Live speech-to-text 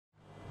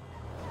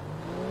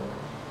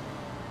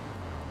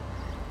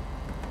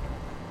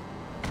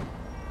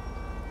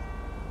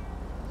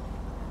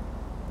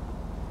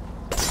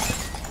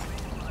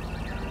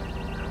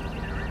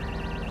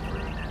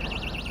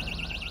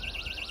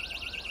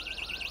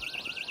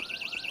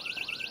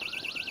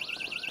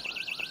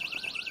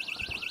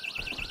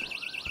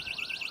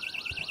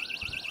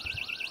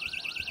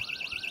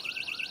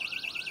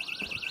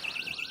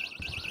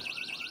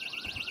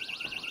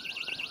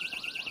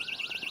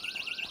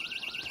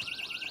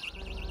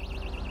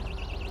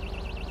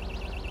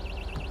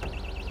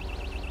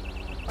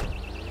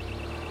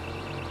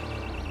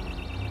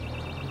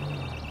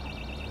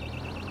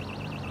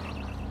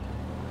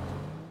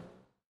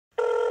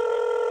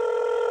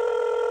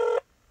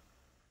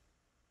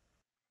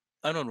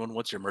911,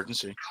 what's your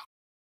emergency?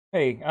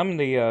 Hey, I'm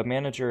the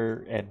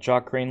manager at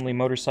Jock Cranley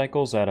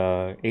Motorcycles at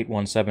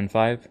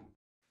 8175.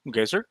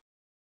 Okay, sir.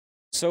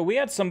 So we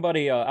had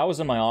somebody. I was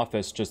in my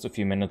office just a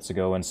few minutes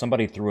ago, and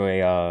somebody threw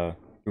a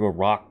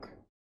rock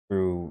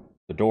through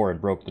the door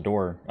and broke the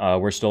door.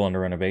 We're still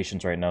under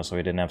renovations right now, so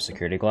we didn't have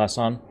security glass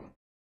on.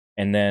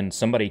 And then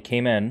somebody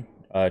came in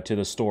to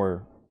the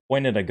store,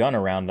 pointed a gun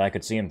around. And I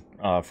could see him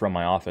from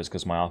my office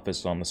because my office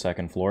is on the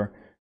second floor.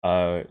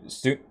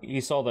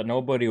 He saw that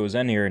nobody was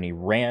in here, and he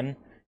ran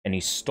and he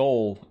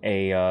stole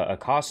a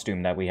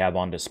costume that we have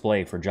on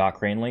display for Jock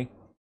Cranley.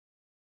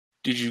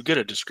 Did you get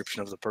a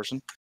description of the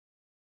person?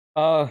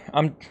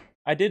 I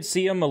did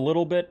see him a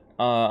little bit.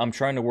 I'm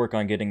trying to work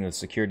on getting the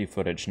security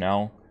footage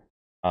now.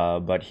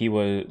 But he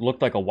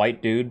looked like a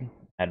white dude,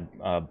 had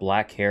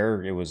black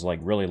hair. It was like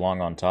really long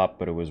on top,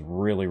 but it was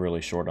really,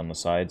 really short on the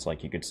sides,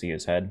 like you could see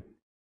his head.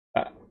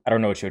 I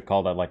don't know what you would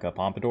call that, like a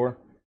pompadour.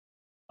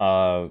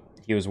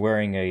 He was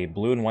wearing a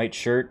blue and white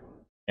shirt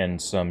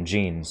and some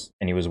jeans,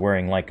 and he was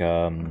wearing like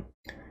I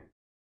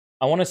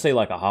want to say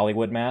like a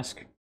Hollywood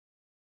mask,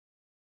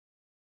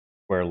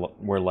 where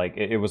like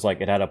it was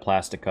like it had a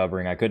plastic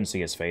covering. I couldn't see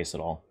his face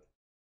at all.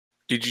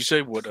 Did you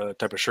say what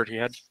type of shirt he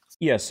had?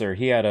 Yes, sir.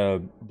 He had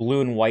a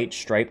blue and white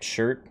striped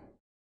shirt.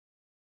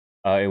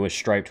 It was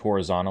striped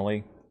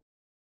horizontally.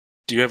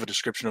 Do you have a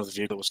description of the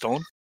vehicle that was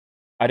stolen?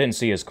 I didn't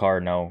see his car.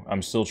 No,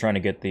 I'm still trying to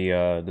get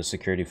the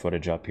security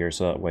footage up here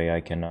so that way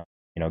I can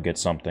get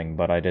something.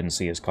 But I didn't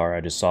see his car.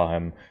 I just saw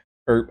him,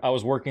 or I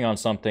was working on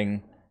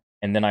something,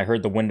 and then I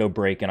heard the window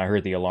break and I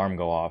heard the alarm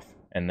go off.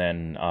 And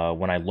then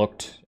when I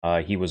looked,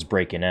 he was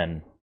breaking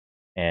in,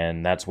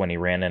 and that's when he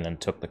ran in and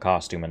took the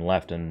costume and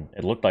left. And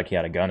it looked like he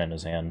had a gun in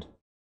his hand.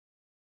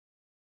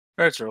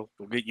 All right, sir.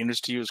 We'll get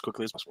units to you as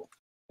quickly as possible.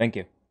 Thank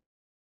you.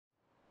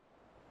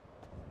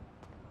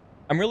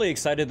 I'm really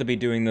excited to be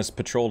doing this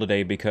patrol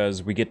today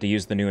because we get to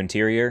use the new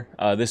interior.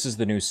 This is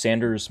the new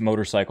Sanders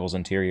Motorcycles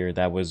interior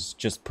that was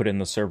just put in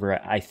the server,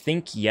 I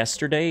think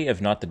yesterday,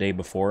 if not the day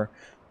before.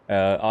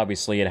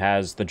 Obviously, it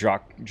has the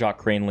Jock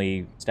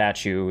Cranley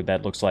statue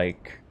that looks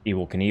like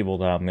Evel Knievel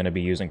that I'm going to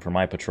be using for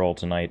my patrol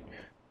tonight.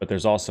 But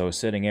there's also a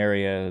sitting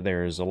area,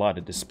 there's a lot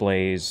of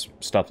displays,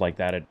 stuff like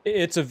that.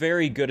 It's a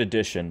very good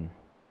addition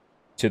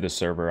to the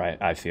server,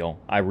 I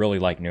feel. I really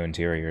like new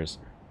interiors.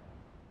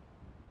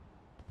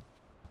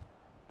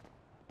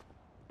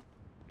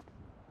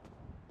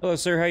 Hello,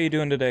 sir. How you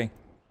doing today?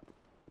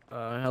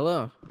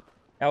 Hello.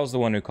 I was the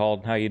one who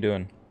called. How you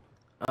doing?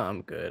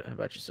 I'm good. How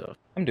about yourself?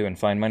 I'm doing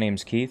fine. My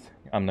name's Keith.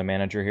 I'm the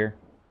manager here.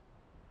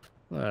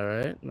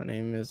 Alright, my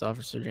name is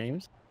Officer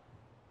James.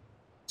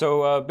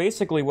 So,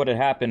 basically what had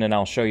happened, and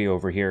I'll show you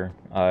over here,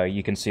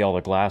 you can see all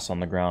the glass on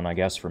the ground, I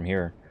guess, from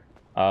here.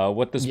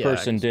 What this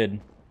person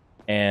did,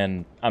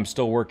 and I'm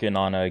still working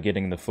on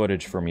getting the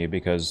footage from you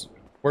because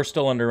we're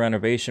still under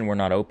renovation, we're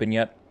not open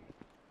yet.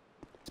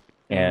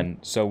 And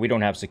so we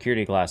don't have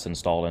security glass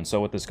installed, and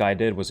so what this guy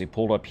did was he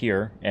pulled up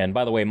here, and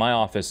by the way, my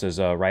office is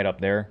right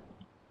up there.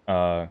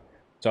 So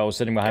I was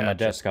sitting behind my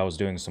desk, I was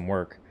doing some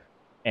work,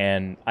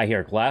 and I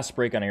hear glass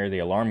break and I hear the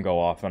alarm go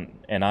off,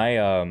 and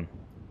I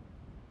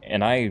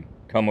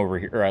come over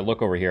here, or I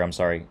look over here, I'm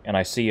sorry, and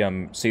I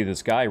see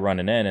this guy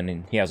running in,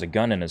 and he has a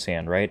gun in his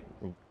hand, right?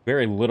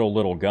 Very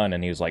little gun,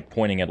 and he was like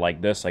pointing it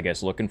like this, I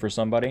guess, looking for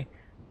somebody.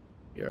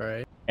 You're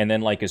right. And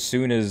then like as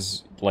soon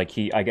as like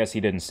I guess he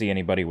didn't see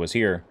anybody was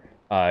here,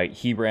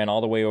 he ran all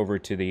the way over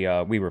to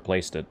the we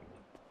replaced it,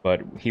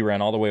 but he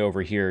ran all the way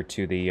over here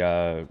to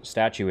the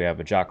statue we have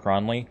of Jock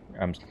Cranley.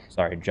 I'm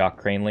sorry,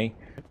 Jock Cranley,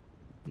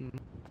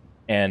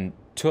 and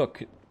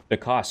took the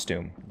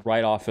costume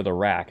right off of the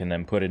rack and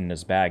then put it in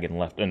his bag and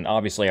left. And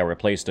obviously I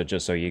replaced it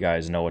just so you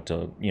guys know what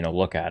to,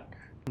 look at.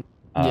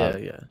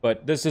 Yeah.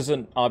 But this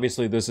isn't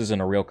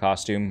a real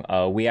costume.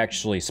 We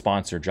actually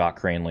sponsor Jock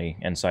Cranley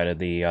inside of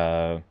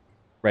the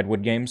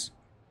Redwood games,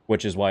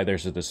 which is why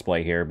there's a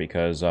display here,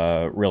 because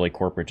really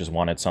corporate just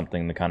wanted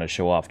something to kind of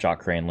show off Jock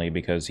Cranley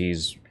because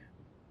he's,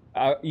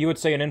 you would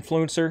say, an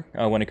influencer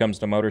when it comes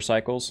to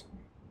motorcycles.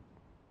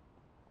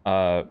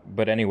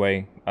 But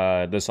anyway,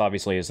 this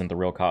obviously isn't the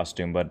real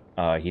costume, but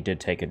he did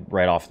take it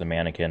right off the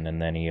mannequin,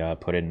 and then he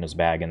put it in his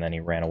bag, and then he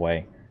ran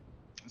away.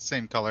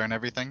 Same color and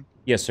everything?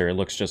 Yes, sir. It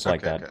looks just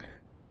like that.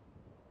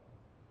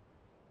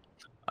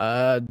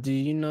 Okay. Do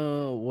you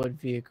know what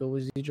vehicle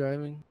was he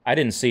driving? I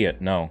didn't see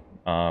it, no.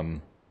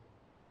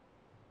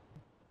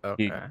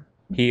 Okay.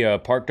 He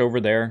parked over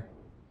there,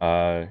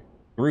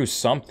 threw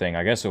something.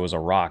 I guess it was a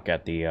rock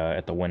at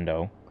the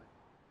window.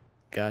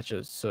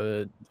 Gotcha.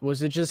 So,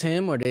 was it just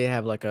him, or did they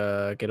have like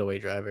a getaway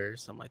driver or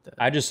something like that?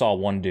 I just saw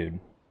one dude.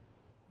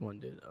 One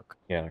dude. Okay.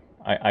 Yeah,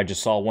 I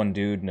just saw one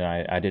dude, and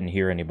I didn't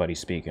hear anybody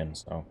speaking,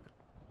 so.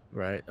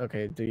 Right.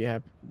 Okay. Do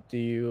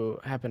you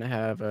happen to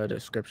have a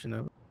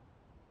description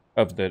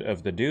of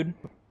the dude?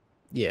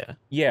 Yeah.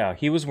 Yeah,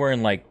 he was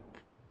wearing like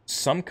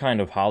some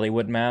kind of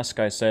Hollywood mask.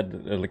 I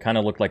said it kind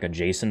of looked like a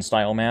Jason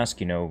style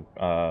mask,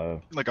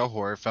 like a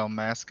horror film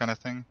mask kind of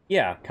thing?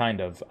 Yeah, kind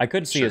of. I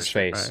couldn't see his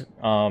face.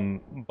 Right.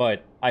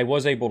 But I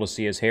was able to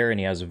see his hair, and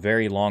he has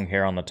very long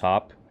hair on the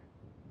top.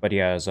 but he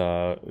has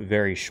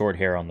very short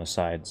hair on the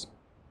sides.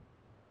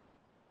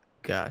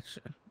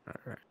 Gotcha. All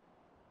right.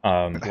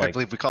 I Like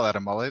believe we call that a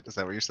mullet. Is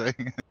that what you're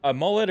saying? a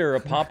mullet or a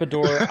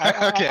pompadour.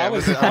 Okay, I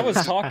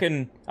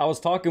was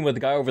talking with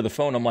the guy over the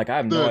phone. I'm like, I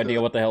have no idea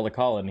what the hell to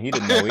call it, and he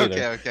didn't know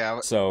either. Okay.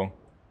 So,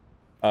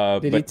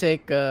 Did he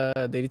take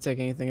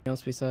anything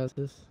else besides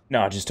this?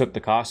 No, I just took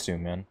the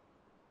costume, man.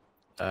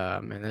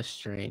 Man, that's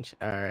strange.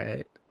 All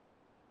right.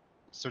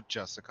 So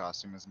just the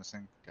costume is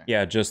missing. Okay.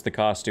 Yeah, just the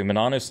costume. And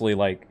honestly,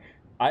 like,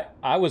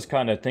 I was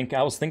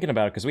thinking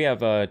about it because we have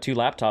 2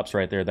 laptops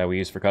right there that we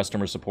use for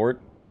customer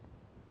support.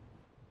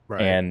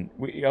 Right. And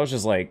I was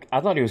just like,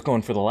 I thought he was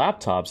going for the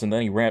laptops, and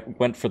then he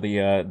went for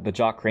the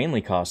Jock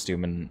Cranley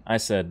costume, and I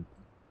said,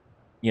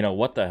 you know,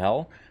 what the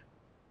hell?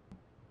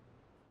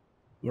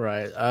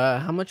 Right.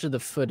 How much of the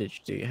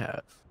footage do you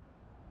have?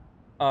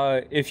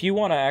 If you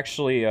want to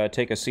actually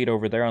take a seat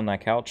over there on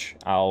that couch,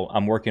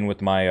 I'm working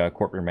with my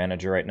corporate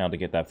manager right now to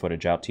get that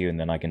footage out to you, and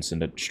then I can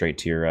send it straight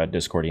to your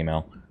Discord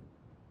email.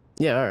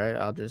 Yeah, all right.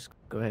 I'll just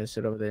go ahead and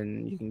sit over there,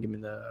 and you can give me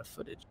the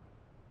footage.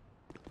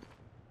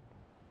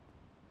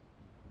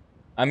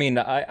 I mean,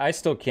 I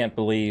still can't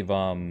believe,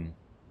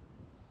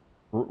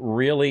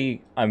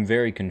 really, I'm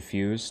very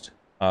confused.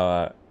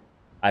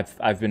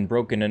 I've been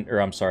broken in,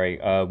 or I'm sorry,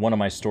 one of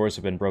my stores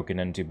have been broken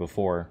into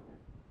before.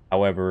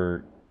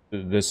 However,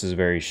 this is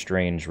very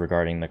strange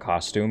regarding the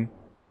costume.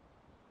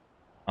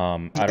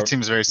 It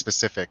seems very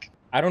specific.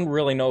 I don't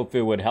really know if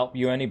it would help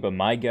you any, but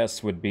my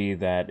guess would be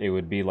that it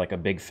would be like a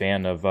big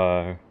fan of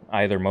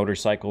either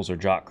motorcycles or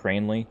Jock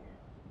Cranley,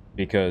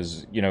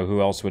 because, you know, who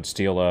else would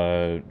steal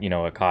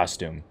a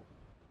costume?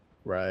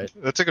 Right.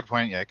 That's a good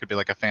point. Yeah, it could be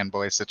like a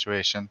fanboy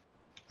situation,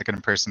 like an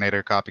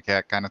impersonator,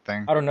 copycat kind of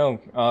thing. I don't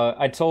know.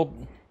 I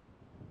told...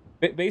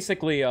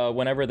 Basically,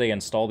 whenever they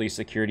install these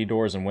security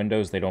doors and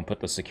windows, they don't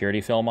put the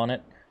security film on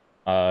it.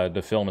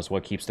 The film is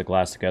what keeps the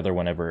glass together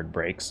whenever it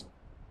breaks.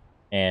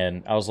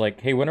 And I was like,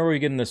 hey, when are we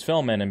getting this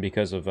film in? And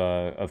because of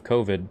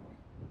COVID,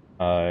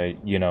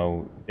 you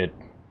know,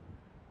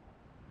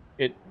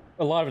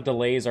 a lot of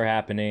delays are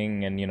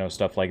happening and, you know,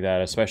 stuff like that,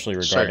 especially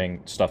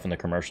regarding stuff in the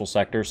commercial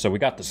sector. So we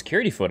got the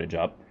security footage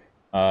up,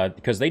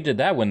 because they did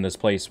that when this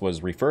place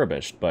was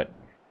refurbished, but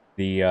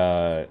the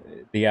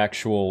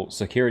actual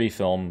security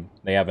film,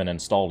 they haven't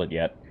installed it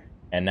yet.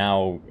 And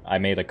now I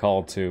made a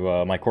call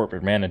to my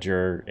corporate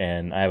manager,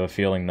 and I have a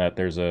feeling that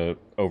there's a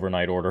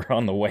overnight order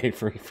on the way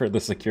for the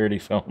security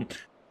film.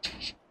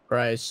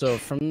 Right. So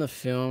from the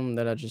film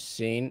that I just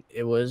seen,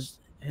 it was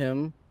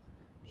him.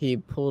 He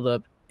pulled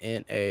up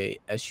in a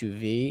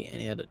SUV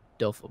and he had a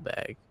duffel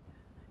bag,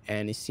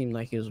 and he seemed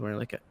like he was wearing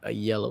like a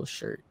yellow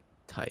shirt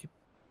type.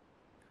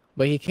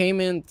 But he came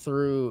in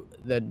through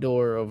that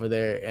door over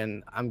there,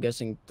 and I'm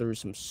guessing through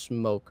some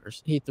smoke, or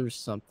he threw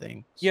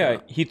something. Yeah,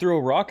 So, he threw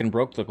a rock and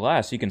broke the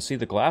glass. You can see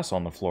the glass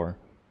on the floor.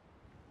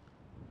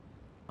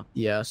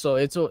 yeah.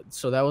 So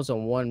so that was a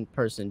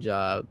one-person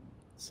job.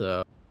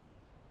 So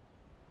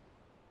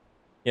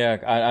Yeah,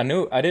 I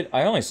knew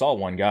I only saw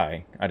one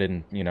guy. I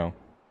didn't, you know.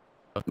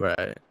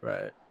 right.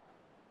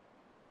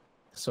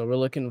 So we're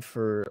looking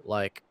for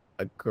like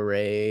a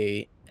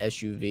gray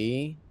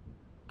SUV.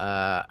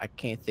 I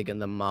can't think of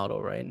the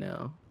model right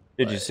now.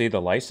 Did you see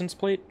the license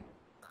plate?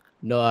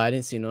 No, I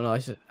didn't see no.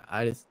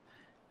 I just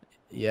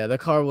yeah, the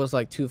car was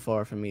like too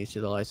far from me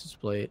to the license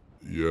plate.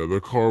 Yeah, the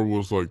car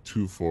was like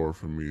too far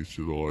from me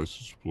to the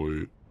license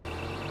plate.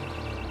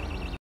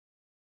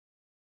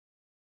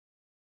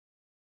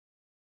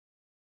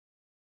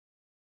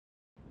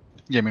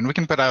 Yeah, I mean, we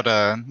can put out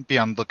a be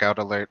on lookout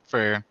alert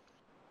for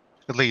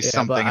at least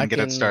Yeah, but something I and get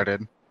it can-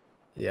 started.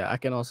 Yeah, I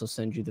can also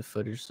send you the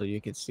footage so you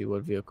can see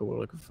what vehicle we're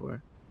looking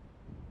for.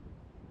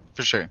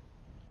 For sure.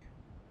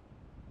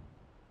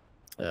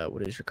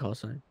 What is your call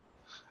sign?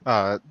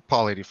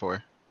 Paul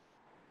 84.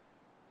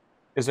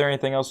 Is there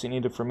anything else you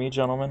needed from me,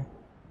 gentlemen?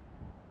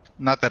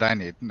 Not that I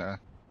need, no.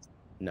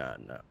 No.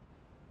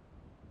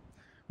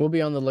 We'll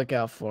be on the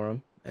lookout for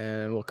him,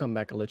 and we'll come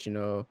back and let you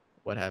know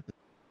what happened.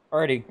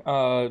 Alrighty,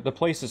 the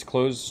place is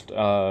closed,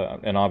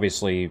 and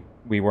obviously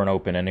we weren't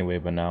open anyway,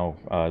 but now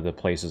the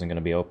place isn't going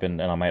to be open,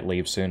 and I might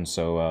leave soon,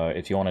 so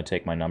if you want to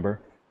take my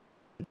number...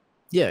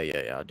 Yeah,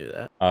 I'll do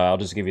that. I'll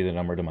just give you the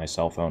number to my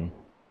cell phone.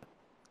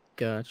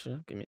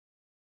 Gotcha. Give me.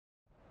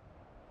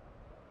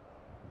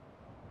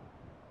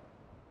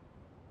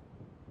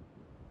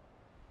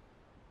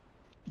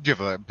 Do you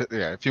have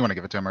yeah, if you want to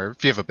give it to him, or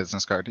if you have a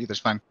business card, either's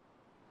fine.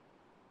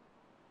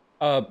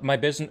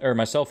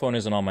 My cell phone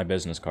isn't on my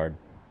business card.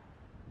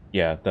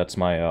 Yeah, that's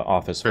my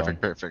office phone.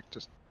 Perfect.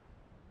 Just...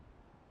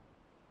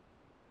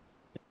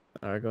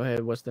 All right, go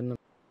ahead. What's the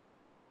number?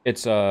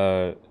 It's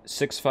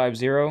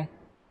 650-4548,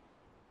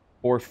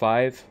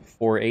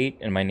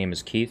 and my name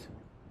is Keith.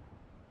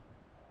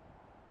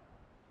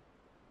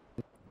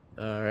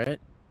 All right.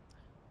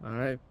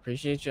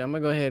 Appreciate you. I'm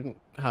gonna go ahead and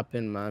hop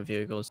in my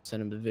vehicle,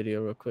 send him the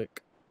video real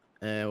quick,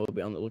 and we'll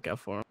be on the lookout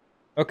for him.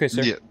 Okay,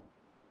 sir. Yeah.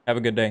 Have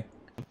a good day.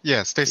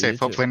 Yeah, stay You safe.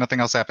 too. Hopefully nothing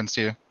else happens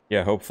to you.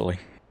 Yeah, hopefully.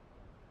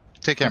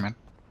 Take care, man.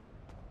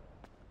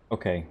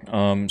 Okay,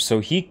 so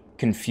he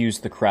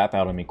confused the crap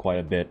out of me quite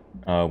a bit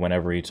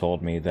whenever he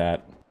told me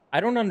that. I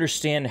don't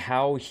understand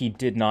how he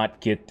did not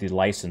get the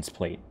license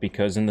plate,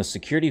 because in the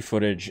security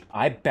footage,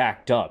 I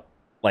backed up,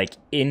 like,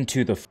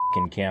 into the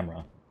fucking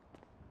camera.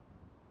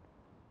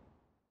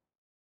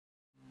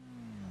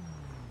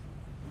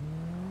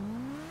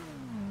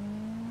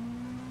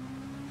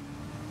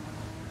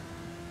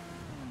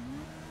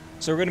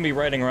 So we're going to be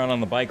riding around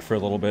on the bike for a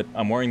little bit.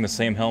 I'm wearing the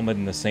same helmet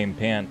and the same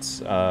pants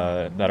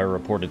that are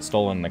reported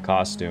stolen in the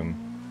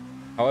costume.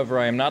 However,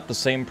 I am not the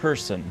same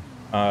person.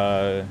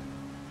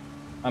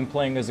 I'm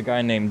playing as a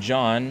guy named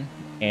John,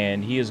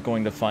 and he is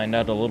going to find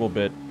out a little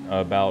bit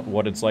about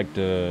what it's like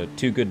to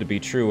too good to be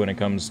true when it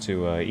comes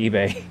to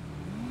eBay.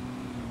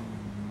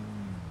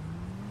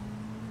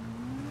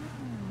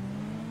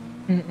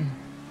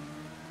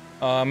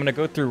 I'm going to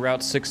go through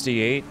Route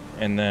 68,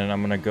 and then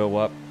I'm going to go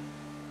up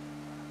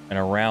and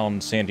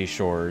around Sandy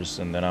Shores,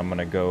 and then I'm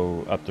gonna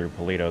go up through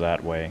Polito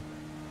that way.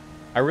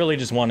 I really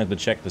just wanted to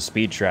check the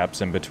speed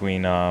traps in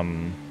between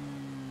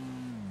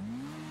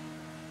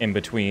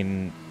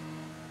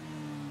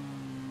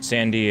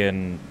Sandy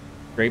and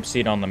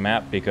Grapeseed on the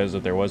map, because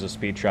if there was a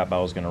speed trap, I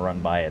was gonna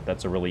run by it.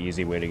 That's a really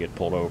easy way to get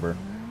pulled over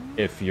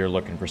if you're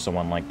looking for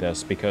someone like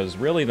this, because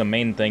really the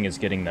main thing is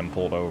getting them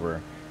pulled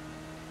over.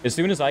 As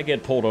soon as I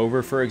get pulled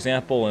over, for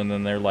example, and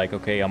then they're like,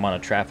 okay, I'm on a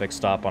traffic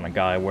stop on a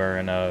guy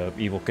wearing a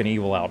Evel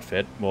Knievel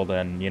outfit, well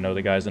then, you know,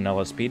 the guys in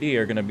LSPD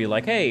are gonna be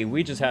like, hey,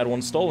 we just had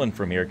one stolen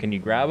from here, can you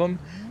grab him?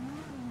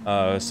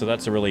 So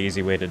that's a really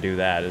easy way to do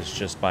that, is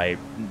just by,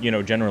 you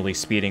know, generally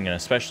speeding, and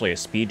especially a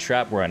speed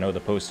trap where I know the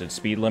posted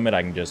speed limit,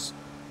 I can just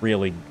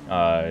really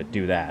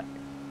do that.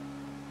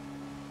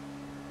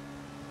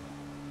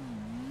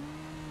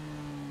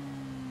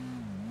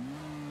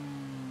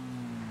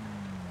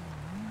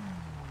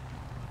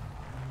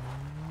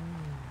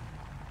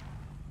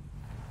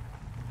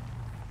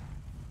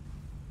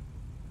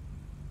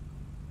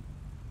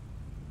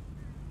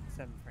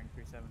 Frank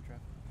 37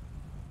 traffic.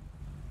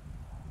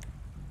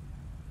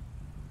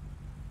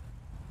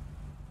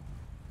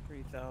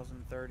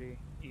 3030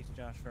 East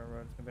Joshua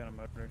Road. It's gonna be on a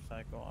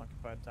motorcycle.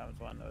 Occupied time as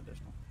well. No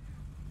additional.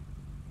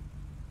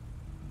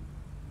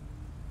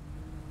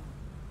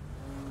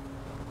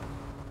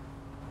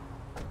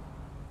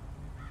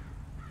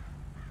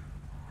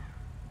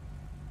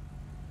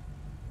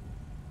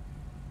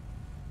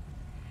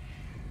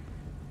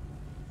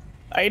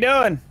 How you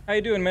doing? How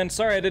you doing, man?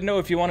 Sorry, I didn't know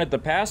if you wanted to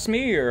pass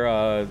me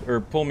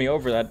or pull me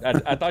over.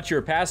 I thought you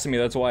were passing me.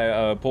 That's why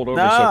I pulled over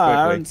so quickly.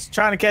 I was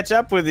trying to catch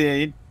up with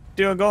you.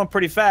 You're going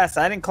pretty fast.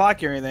 I didn't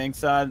clock you or anything,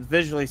 so I'd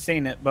visually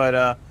seen it,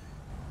 but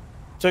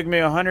took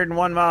me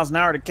 101 miles an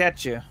hour to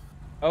catch you.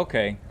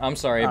 Okay, I'm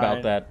sorry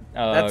about that.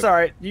 That's all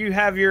right. You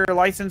have your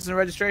license and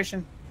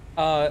registration?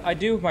 I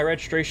do. My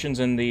registration's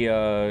in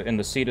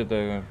the seat of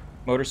the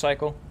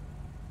motorcycle.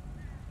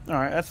 All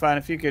right, that's fine.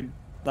 If you could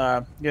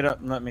get up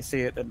and let me see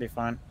it, that'd be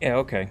fine. Yeah,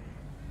 okay.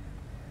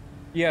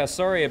 Yeah,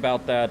 sorry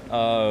about that.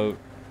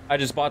 I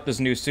just bought this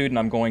new suit and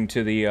I'm going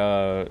to the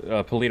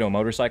Polito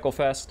Motorcycle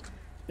Fest.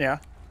 Yeah.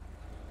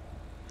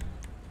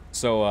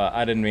 So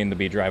I didn't mean to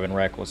be driving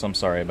reckless. I'm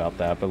sorry about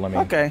that, but let me...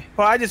 Okay.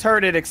 Well, I just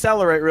heard it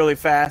accelerate really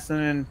fast, and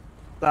then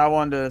I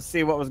wanted to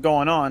see what was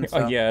going on. So.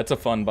 Oh, yeah, it's a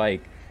fun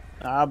bike.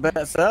 I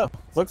bet so.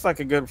 Looks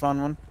like a good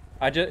fun one.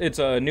 It's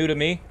new to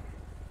me.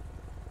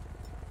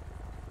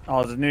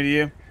 Oh, is it new to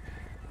you?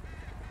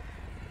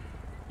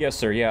 Yes,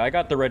 sir. Yeah, I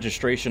got the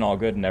registration all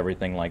good and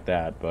everything like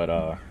that, but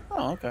Oh,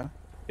 okay.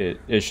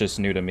 It's just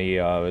new to me.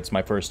 It's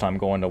my first time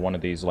going to one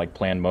of these like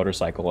planned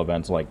motorcycle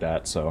events like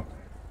that, so...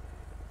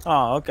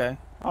 Oh, okay.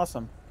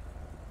 Awesome.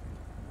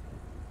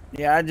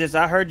 Yeah,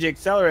 I heard you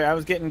accelerate. I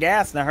was getting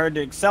gas, and I heard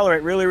you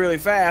accelerate really, really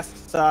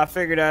fast, so I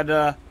figured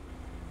I'd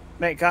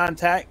make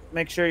contact,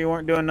 make sure you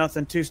weren't doing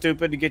nothing too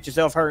stupid to get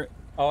yourself hurt.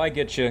 Oh, I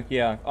get you.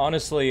 Yeah,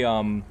 honestly,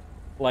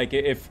 like,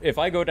 if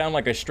I go down,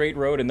 like, a straight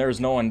road and there's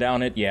no one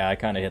down it, yeah, I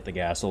kind of hit the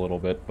gas a little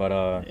bit, but,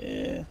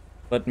 yeah.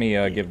 Let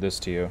me, give this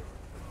to you.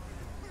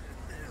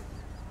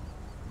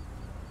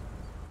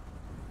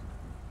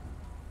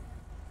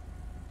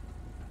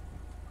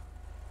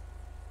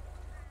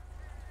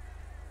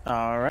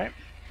 All right.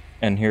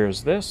 And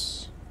here's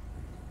this.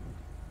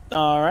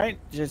 All right.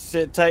 Just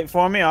sit tight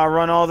for me. I'll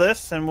run all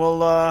this, and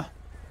we'll,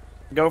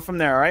 go from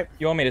there, all right?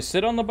 You want me to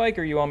sit on the bike,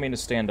 or you want me to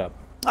stand up?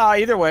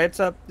 Either way, it's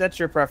up. That's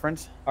your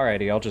preference.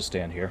 Alrighty, I'll just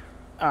stand here.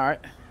 All right.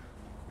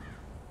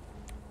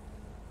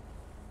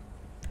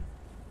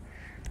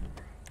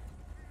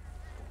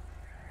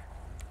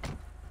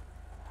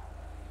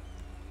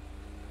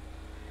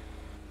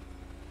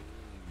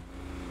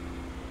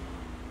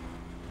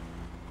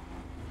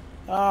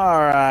 All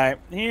right,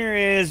 here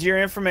is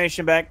your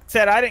information back.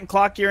 Said I didn't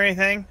clock you or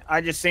anything.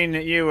 I just seen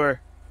that you were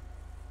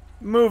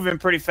moving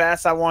pretty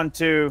fast. I wanted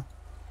to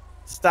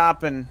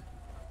stop and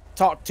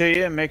talk to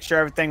you and make sure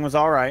everything was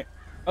all right.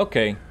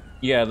 Okay,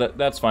 yeah,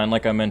 that's fine.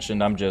 Like I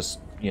mentioned, I'm just,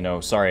 you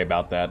know, sorry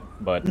about that.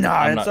 But no,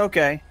 it's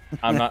okay.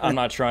 I'm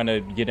not trying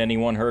to get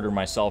anyone hurt or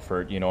myself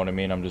hurt. You know what I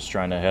mean? I'm just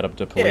trying to head up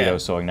to Polito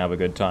so I can have a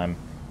good time.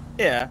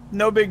 Yeah,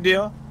 no big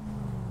deal.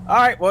 All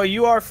right, well,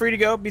 you are free to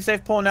go. Be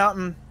safe pulling out,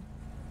 and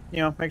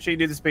make sure you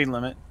do the speed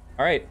limit.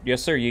 All right.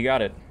 Yes, sir. You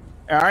got it.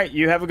 All right,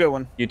 you have a good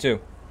one. You too.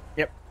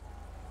 Yep.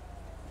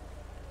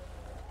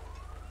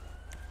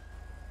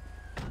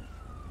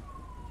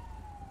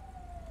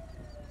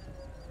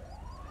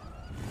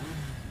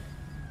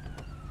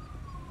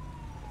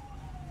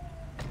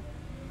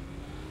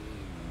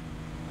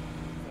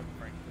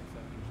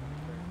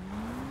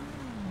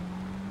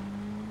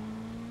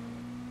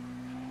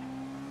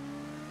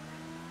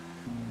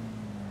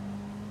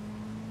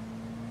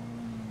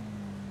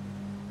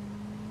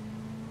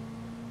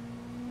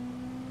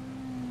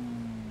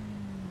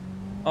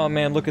 Oh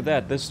man, look at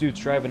that. This dude's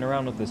driving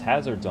around with his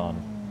hazards on.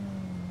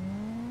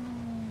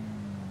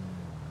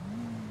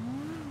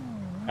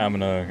 I'm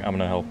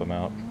gonna help him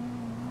out.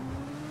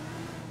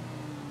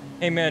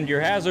 Hey man,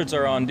 your hazards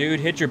are on, dude.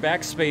 Hit your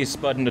backspace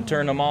button to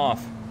turn them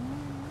off.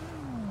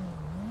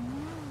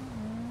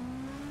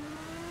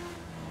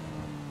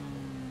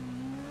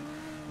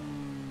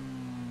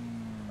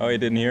 Oh, he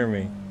didn't hear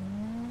me.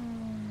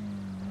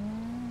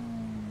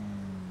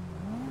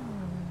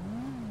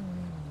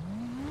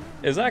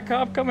 Is that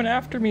cop coming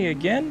after me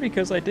again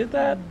because I did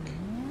that?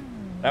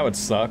 That would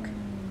suck.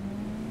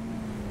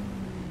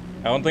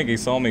 I don't think he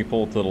saw me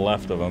pull to the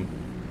left of him.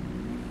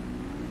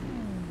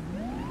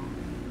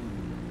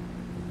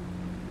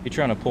 He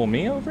trying to pull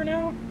me over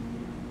now?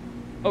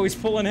 Oh, he's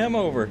pulling him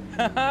over.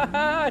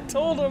 I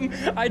told him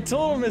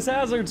his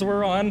hazards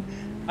were on.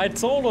 I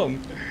told him.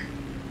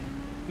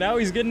 Now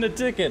he's getting a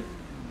ticket.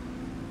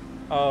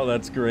 Oh,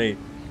 that's great.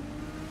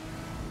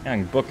 I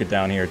can book it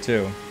down here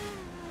too.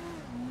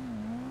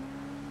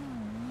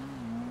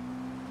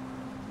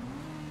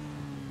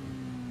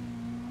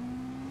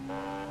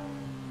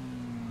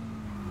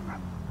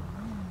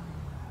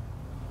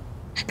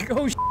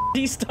 Oh,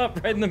 he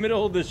stopped right in the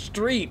middle of the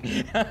street.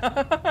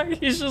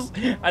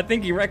 I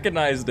think he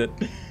recognized it.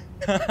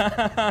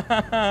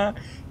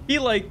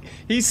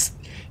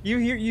 You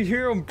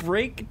hear him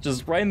brake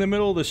just right in the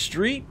middle of the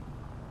street?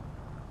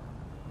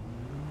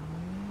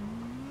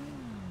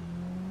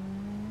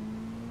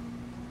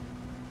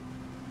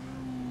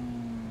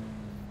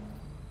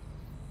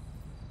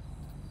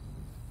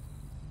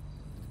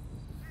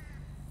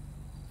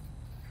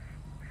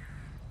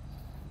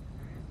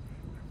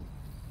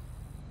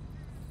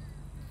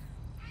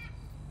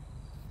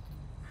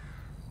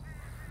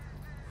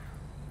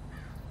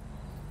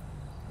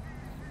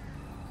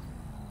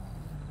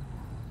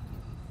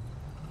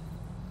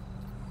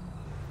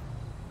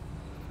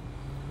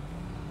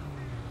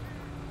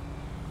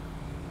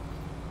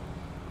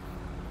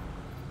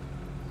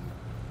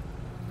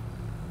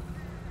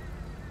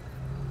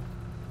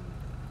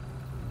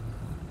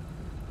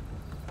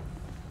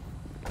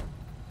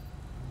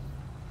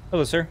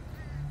 Hello, sir.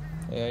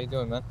 Hey, how you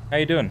doing, man? How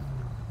you doing?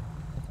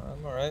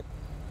 I'm alright.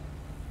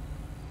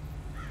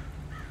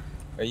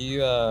 Are you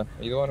the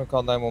one who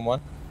called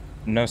 911?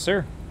 No,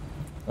 sir.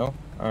 No?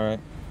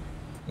 Alright.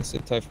 You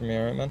sit tight for me,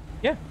 alright, man?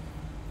 Yeah,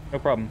 no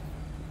problem.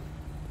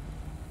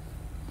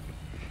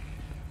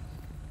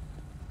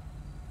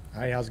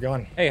 Hi, how's it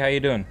going? Hey, how you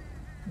doing?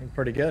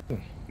 Pretty good.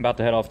 I'm about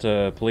to head off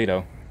to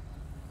Polito.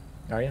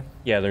 Are you?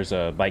 Yeah, there's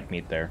a bike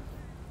meet there.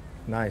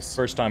 Nice.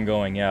 First time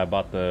going, yeah, I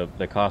bought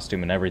the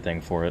costume and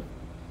everything for it.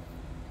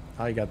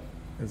 Oh, you got,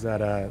 is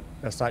that,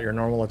 that's not your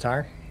normal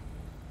attire?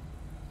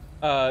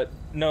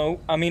 No,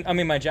 I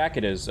mean my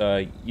jacket is,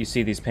 you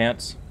see these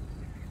pants?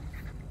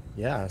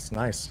 Yeah, it's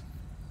nice.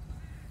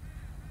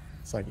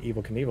 It's like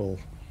Evel Knievel.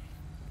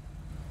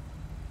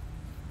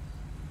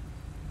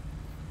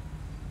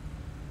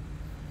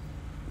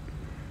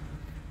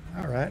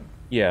 Alright.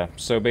 Yeah,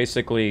 so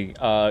basically,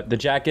 the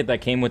jacket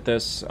that came with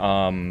this, it's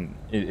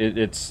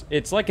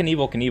like an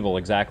Evel Knievel,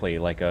 exactly,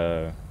 like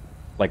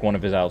one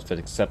of his outfits,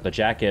 except the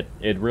jacket,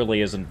 it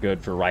really isn't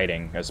good for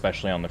riding,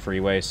 especially on the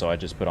freeway, so I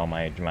just put on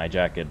my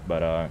jacket,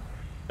 but,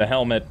 the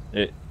helmet,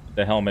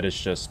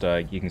 is just,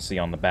 you can see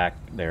on the back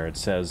there, it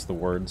says the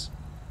words.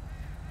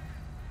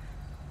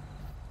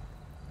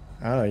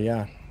 Oh,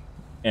 yeah.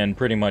 And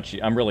pretty much,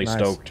 I'm really Nice.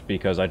 stoked,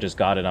 because I just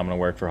got it, I'm gonna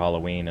wear it for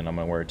Halloween, and I'm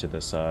gonna wear it to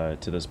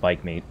this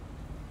bike meet.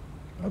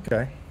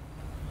 Okay.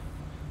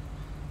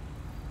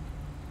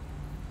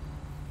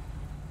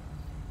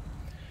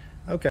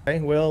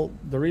 Okay, well,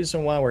 the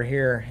reason why we're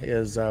here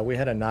is we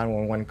had a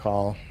 911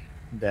 call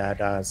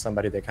that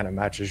somebody that kind of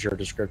matches your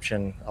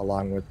description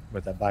along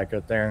with that bike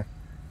out there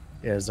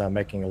is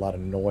making a lot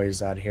of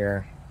noise out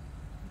here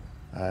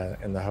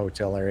in the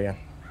hotel area.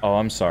 Oh,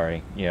 I'm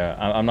sorry. Yeah,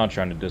 I'm not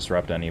trying to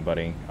disrupt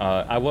anybody.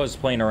 I was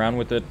playing around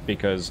with it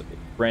because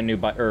brand new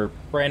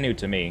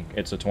to me.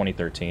 It's a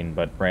 2013,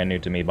 but brand new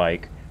to me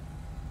bike.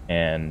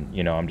 And,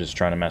 you know, I'm just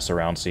trying to mess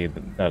around, see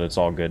that it's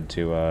all good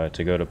to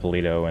go to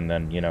Polito and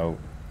then, you know,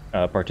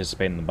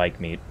 participate in the bike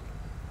meet.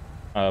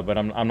 But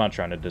I'm not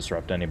trying to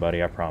disrupt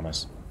anybody, I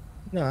promise.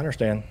 No, I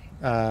understand.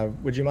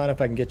 Would you mind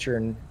if I can get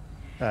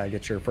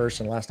your first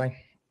and last name?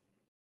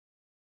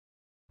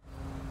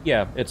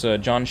 Yeah, it's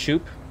John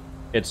Shoop.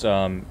 It's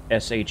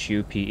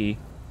S-H-U-P-E.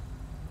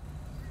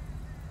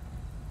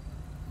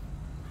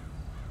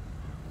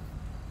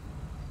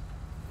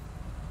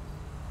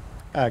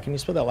 Can you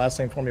spell that last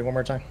name for me one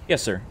more time?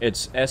 Yes, sir.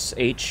 It's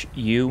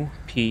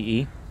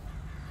SHUPE.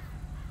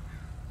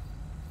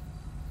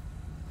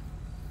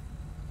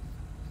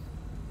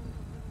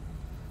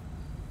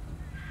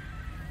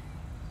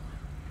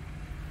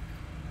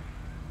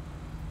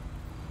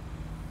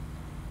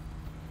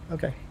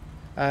 Okay.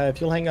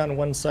 If you'll hang on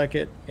 1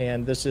 second,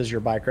 and this is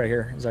your bike right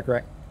here. Is that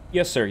correct?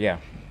 Yes, sir. Yeah.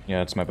 Yeah,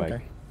 that's my bike.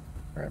 Okay.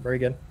 All right, very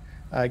good.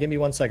 Give me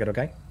 1 second,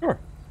 okay? Sure.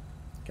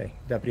 Okay,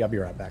 deputy, I'll be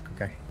right back,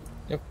 okay?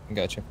 Yep,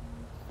 got you.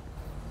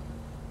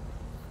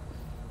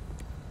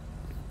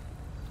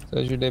 So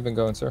how's your day been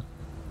going, sir?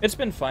 It's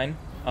been fine.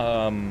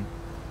 I'm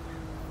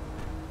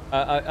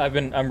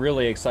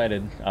really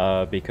excited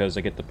because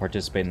I get to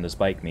participate in this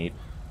bike meet.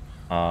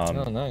 Oh,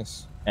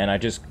 nice. And I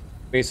just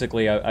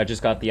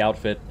got the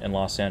outfit in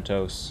Los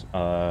Santos,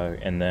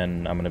 and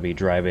then I'm gonna be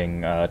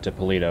driving to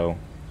Polito,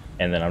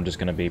 and then I'm just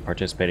gonna be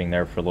participating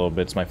there for a little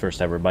bit. It's my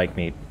first ever bike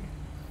meet.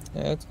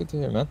 Yeah, that's good to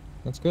hear, man.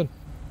 That's good.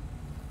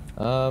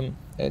 I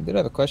did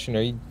have a question.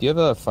 Do you have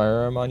a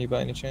firearm on you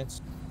by any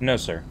chance? No,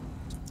 sir.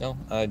 No.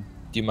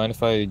 Do you mind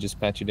if I just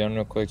pat you down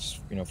real quick,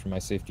 just, for my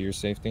safety, your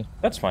safety?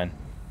 That's fine.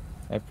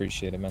 I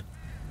appreciate it, man.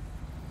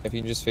 If you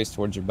can just face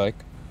towards your bike.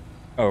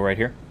 Oh, right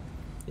here?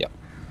 Yep.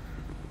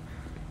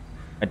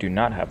 I do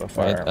not have a All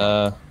firearm.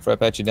 right, before I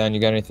pat you down, you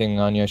got anything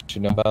on you I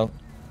should know about?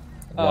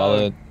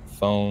 Wallet,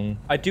 phone?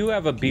 I do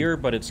have a beer,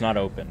 but it's not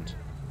opened.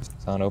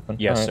 It's not open?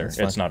 Yes, All sir. right,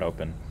 It's not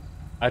open.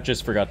 I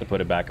just forgot to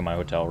put it back in my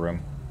hotel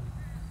room.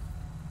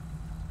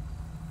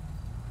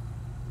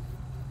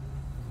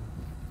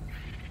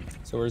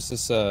 So where's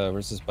this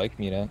bike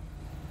meet at?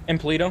 In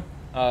Polito.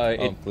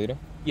 Polito?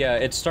 Yeah,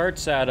 it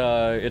starts at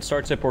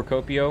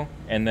Porcopio,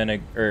 and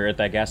then or at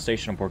that gas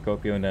station in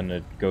Porcopio, and then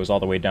it goes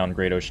all the way down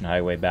Great Ocean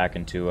Highway back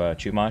into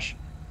Chumash.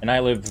 And I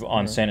live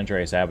on San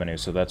Andreas Avenue,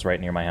 so that's right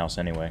near my house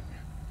anyway.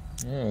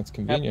 Yeah, it's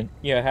convenient.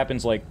 Yeah, it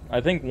happens like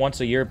I think once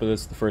a year, but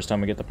this is the first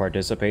time I get to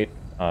participate,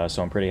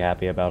 so I'm pretty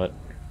happy about it.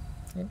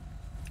 Yeah.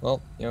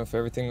 Well, if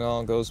everything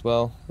all goes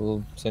well,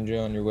 we'll send you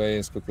on your way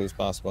as quickly as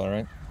possible. All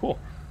right? Cool.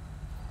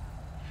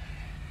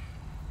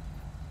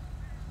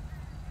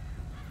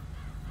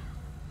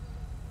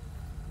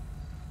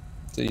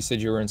 So you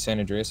said you were in San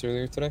Andreas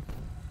earlier today?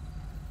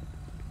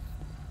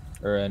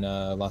 Or in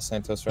Los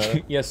Santos,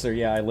 rather? Yes, sir.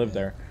 Yeah, I live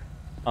there.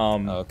 Oh,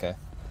 okay.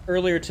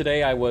 Earlier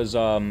today, I was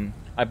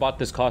I bought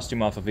this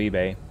costume off of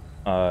eBay,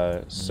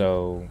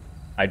 so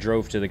I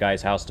drove to the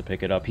guy's house to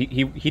pick it up.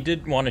 He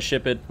did want to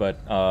ship it,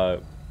 but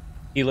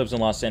he lives in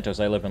Los Santos.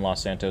 I live in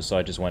Los Santos, so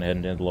I just went ahead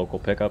and did the local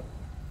pickup.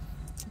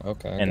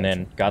 Okay. And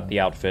then got the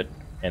outfit,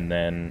 and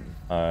then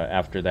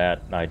after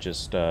that, I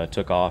just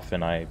took off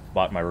and I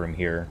bought my room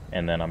here,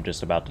 and then I'm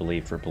just about to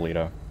leave for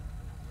Polito.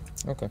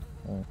 Okay.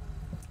 All right.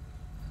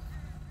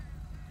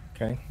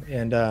 Okay,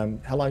 and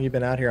how long you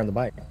been out here on the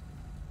bike?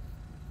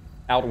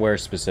 Out where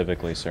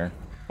specifically, sir?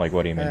 Like,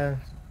 what do you mean?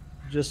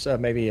 Just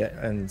maybe,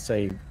 and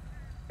say,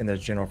 in the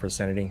general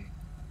vicinity.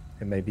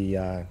 It may be,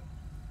 I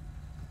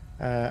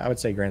would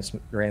say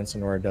Grand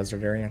Sonora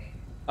Desert area.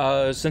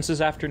 Since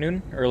this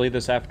afternoon, early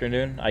this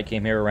afternoon, I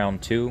came here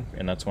around 2,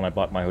 and that's when I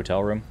bought my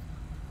hotel room.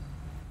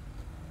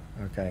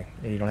 Okay,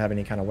 and you don't have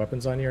any kind of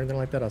weapons on you or anything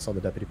like that? I saw the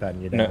deputy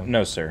patting you down.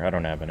 No, sir, I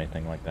don't have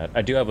anything like that.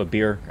 I do have a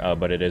beer,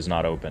 but it is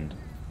not opened.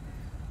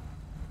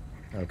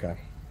 Okay.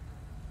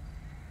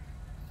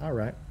 All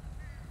right.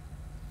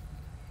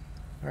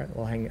 All right,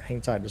 well,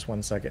 hang tight just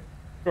 1 second.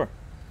 Sure.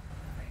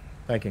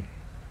 Thank you.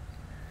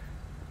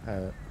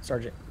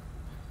 Sergeant.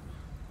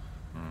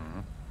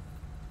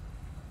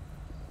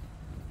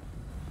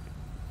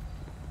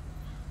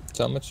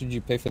 So how much did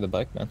you pay for the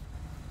bike, man?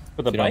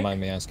 For the if you bike? don't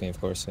mind me asking, of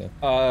course,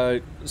 yeah.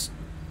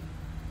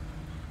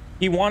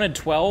 He wanted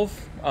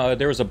 12.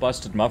 There was a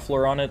busted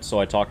muffler on it, so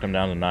I talked him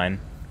down to 9.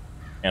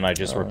 And I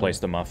just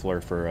replaced the muffler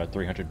for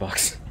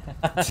 $300.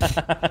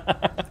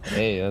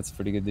 Hey, that's a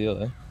pretty good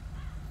deal, eh?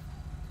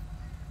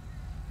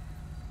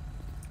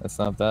 That's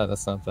not bad.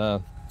 That's not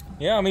bad.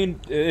 Yeah, I mean,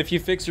 if you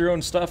fix your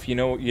own stuff, you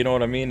know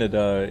what I mean.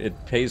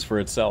 It pays for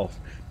itself.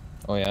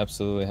 Oh yeah,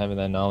 absolutely. Having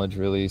that knowledge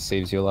really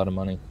saves you a lot of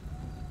money.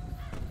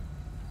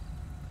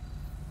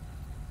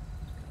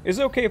 Is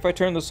it okay if I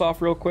turn this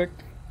off real quick?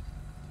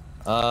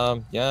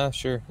 Yeah,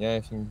 sure. Yeah,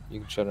 you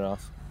can shut it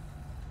off.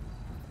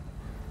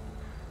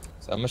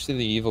 So how much did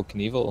the Evil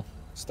Knievel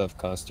stuff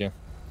cost you?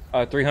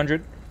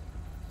 300.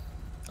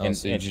 Oh,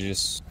 so did you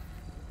just...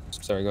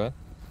 Sorry, go ahead.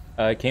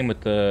 It came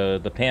with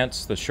the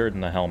pants, the shirt,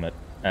 and the helmet.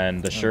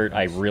 And the shirt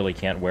I really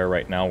can't wear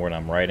right now when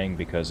I'm riding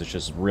because it's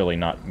just really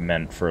not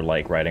meant for,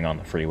 like, riding on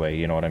the freeway,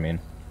 you know what I mean?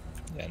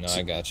 Yeah, no,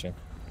 I got you.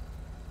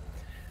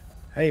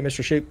 Hey,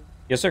 Mr. Sheep.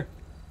 Yes, sir.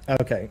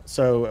 Okay,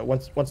 so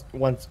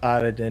once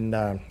I didn't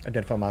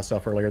identify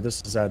myself earlier,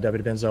 this is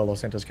Deputy Benzo, Los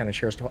Santos County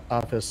Sheriff's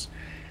Office.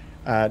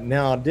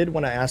 Now, I did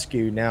want to ask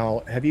you,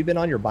 now, have you been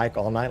on your bike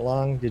all night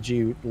long? Did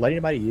you let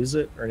anybody use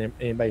it or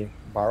anybody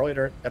borrow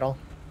it at all?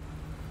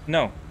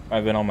 No,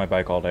 I've been on my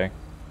bike all day.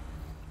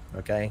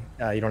 Okay.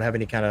 You don't have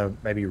any kind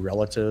of maybe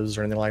relatives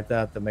or anything like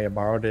that that may have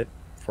borrowed it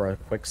for a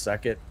quick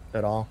second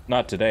at all?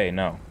 Not today,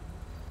 no.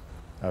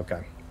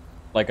 Okay.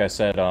 Like I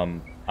said,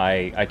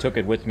 I took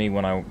it with me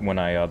when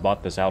I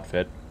bought this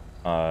outfit,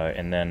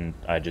 and then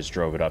I just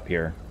drove it up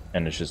here,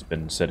 and it's just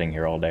been sitting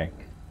here all day.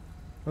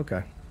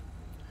 Okay.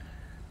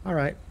 All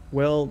right.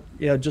 Well,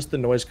 yeah, just the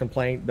noise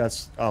complaint.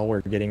 That's all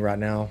we're getting right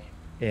now,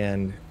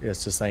 and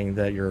it's just saying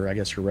that I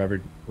guess you're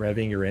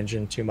revving your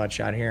engine too much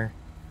out here.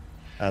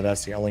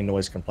 That's the only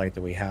noise complaint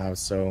that we have.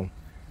 So,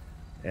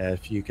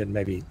 if you could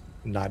maybe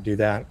not do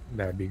that,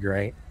 that would be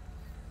great.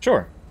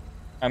 Sure.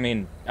 I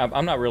mean,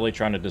 I'm not really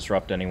trying to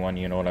disrupt anyone.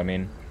 You know what I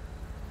mean?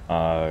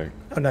 Oh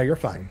no, you're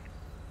fine.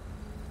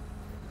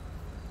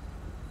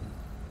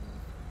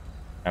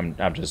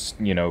 I'm just,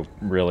 you know,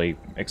 really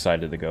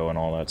excited to go and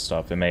all that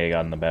stuff. It may have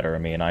gotten the better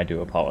of me, and I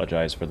do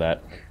apologize for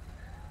that.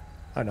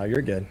 Oh no,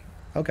 you're good.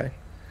 Okay.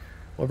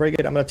 Well, very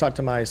good. I'm going to talk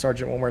to my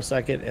sergeant one more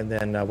second, and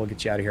then we'll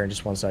get you out of here in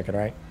just 1 second,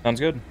 all right? Sounds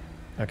good.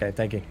 Okay,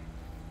 thank you.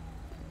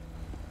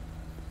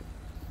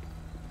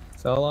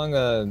 So how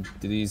long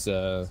do these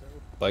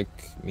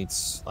bike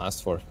meets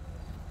last for?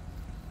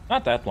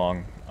 Not that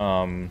long.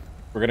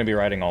 We're going to be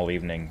riding all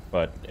evening,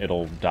 but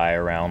it'll die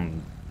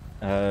around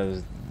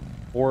 4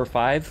 or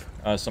 5,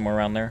 somewhere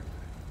around there.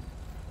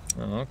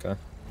 Oh, okay.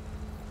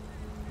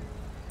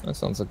 That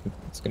sounds like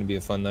it's going to be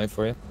a fun night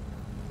for you.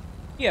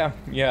 Yeah,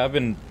 I've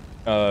been,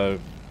 I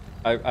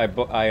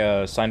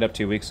signed up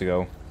 2 weeks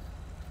ago,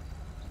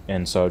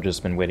 and so I've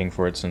just been waiting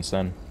for it since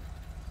then.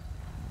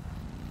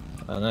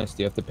 Oh, nice.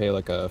 Do you have to pay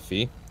like a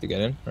fee to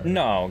get in? Or?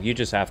 No, you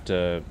just have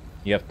to,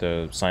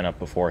 sign up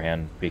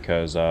beforehand,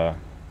 because,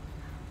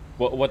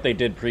 what they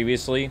did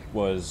previously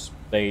was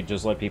they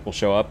just let people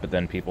show up, but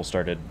then people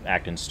started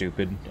acting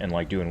stupid and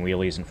like doing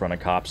wheelies in front of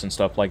cops and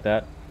stuff like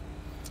that.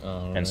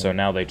 Oh, and so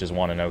now they just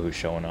want to know who's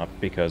showing up,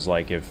 because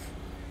like if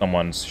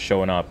someone's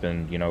showing up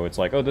and, you know, it's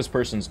like, oh, this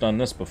person's done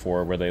this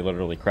before, where they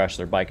literally crashed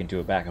their bike into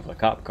the back of a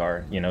cop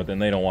car, you know, then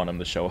they don't want them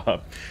to show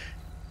up.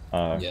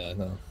 Yeah,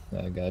 no,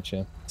 I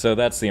gotcha. So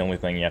that's the only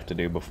thing you have to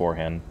do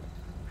beforehand.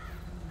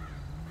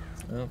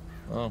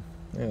 Oh,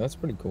 yeah, that's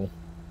pretty cool.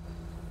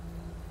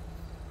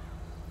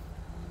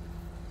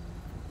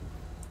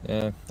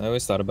 Yeah, I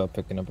always thought about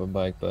picking up a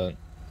bike, but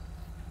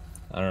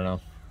I don't know.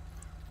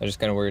 I just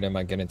kind of worried I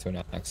might get into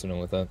an accident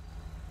with it.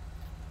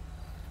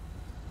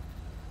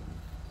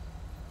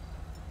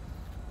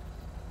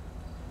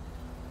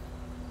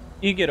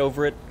 You get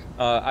over it.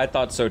 I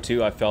thought so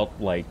too. I felt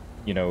like,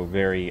 you know,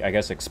 very, I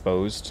guess,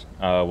 exposed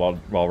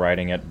while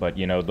riding it. But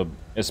you know,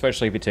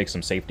 especially if you take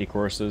some safety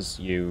courses,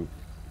 you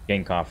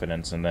gain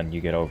confidence and then you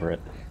get over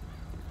it.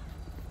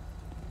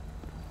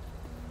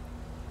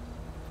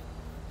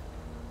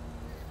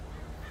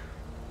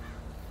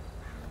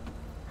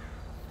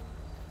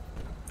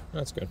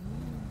 That's good.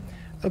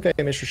 Okay,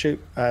 Mr.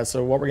 Shoot.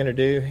 So what we're going to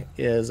do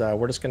is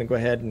we're just going to go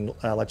ahead and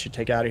let you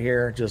take out of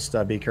here. Just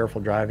be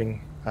careful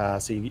driving.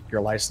 See,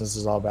 your license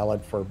is all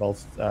valid for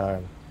both,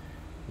 you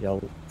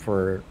know,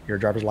 for your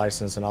driver's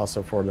license and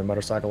also for the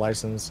motorcycle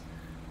license.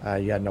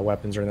 You had no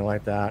weapons or anything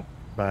like that.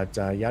 But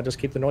yeah, just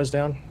keep the noise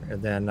down,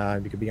 and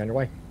then you could be on your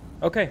way.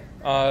 Okay.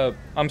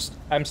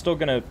 I'm still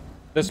gonna.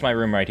 This is my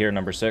room right here,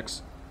 number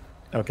 6.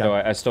 Okay. So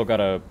I still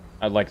gotta.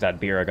 I like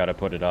that beer. I gotta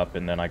put it up,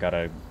 and then I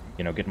gotta,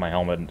 you know, get my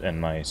helmet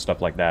and my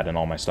stuff like that and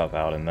all my stuff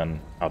out, and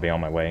then I'll be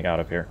on my way out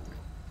of here.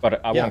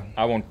 But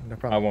I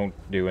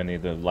won't do any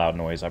of the loud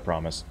noise, I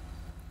promise.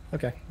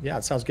 Okay. Yeah,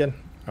 it sounds good.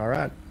 All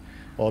right.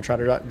 Well, try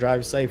to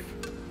drive safe.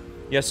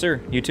 Yes,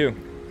 sir. You too.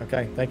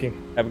 Okay. Thank you.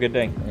 Have a good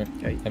day. All right.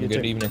 Okay. Have a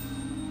good evening.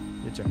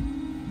 You too.